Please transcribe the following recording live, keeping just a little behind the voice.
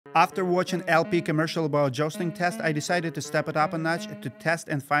After watching LP commercial about jousting test, I decided to step it up a notch to test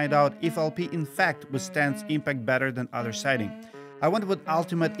and find out if LP in fact withstands impact better than other siding. I went with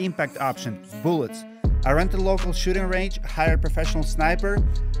ultimate impact option, bullets. I rented a local shooting range, hired a professional sniper.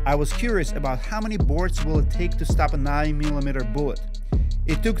 I was curious about how many boards will it take to stop a 9mm bullet.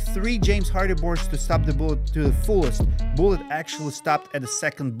 It took 3 JamesHardie boards to stop the bullet to the fullest. Bullet actually stopped at the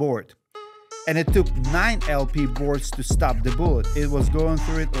second board. And it took 9 LP boards to stop the bullet. It was going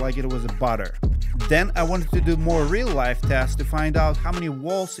through it like it was a butter. Then I wanted to do more real-life tests to find out how many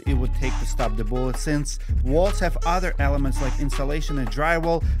walls it would take to stop the bullet. Since walls have other elements like insulation and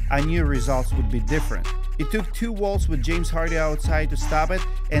drywall, I knew results would be different. It took 2 walls with JamesHardie outside to stop it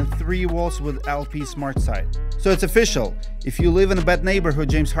and 3 walls with LP SmartSide. So it's official. If you live in a bad neighborhood,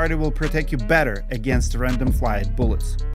 JamesHardie will protect you better against random flight bullets.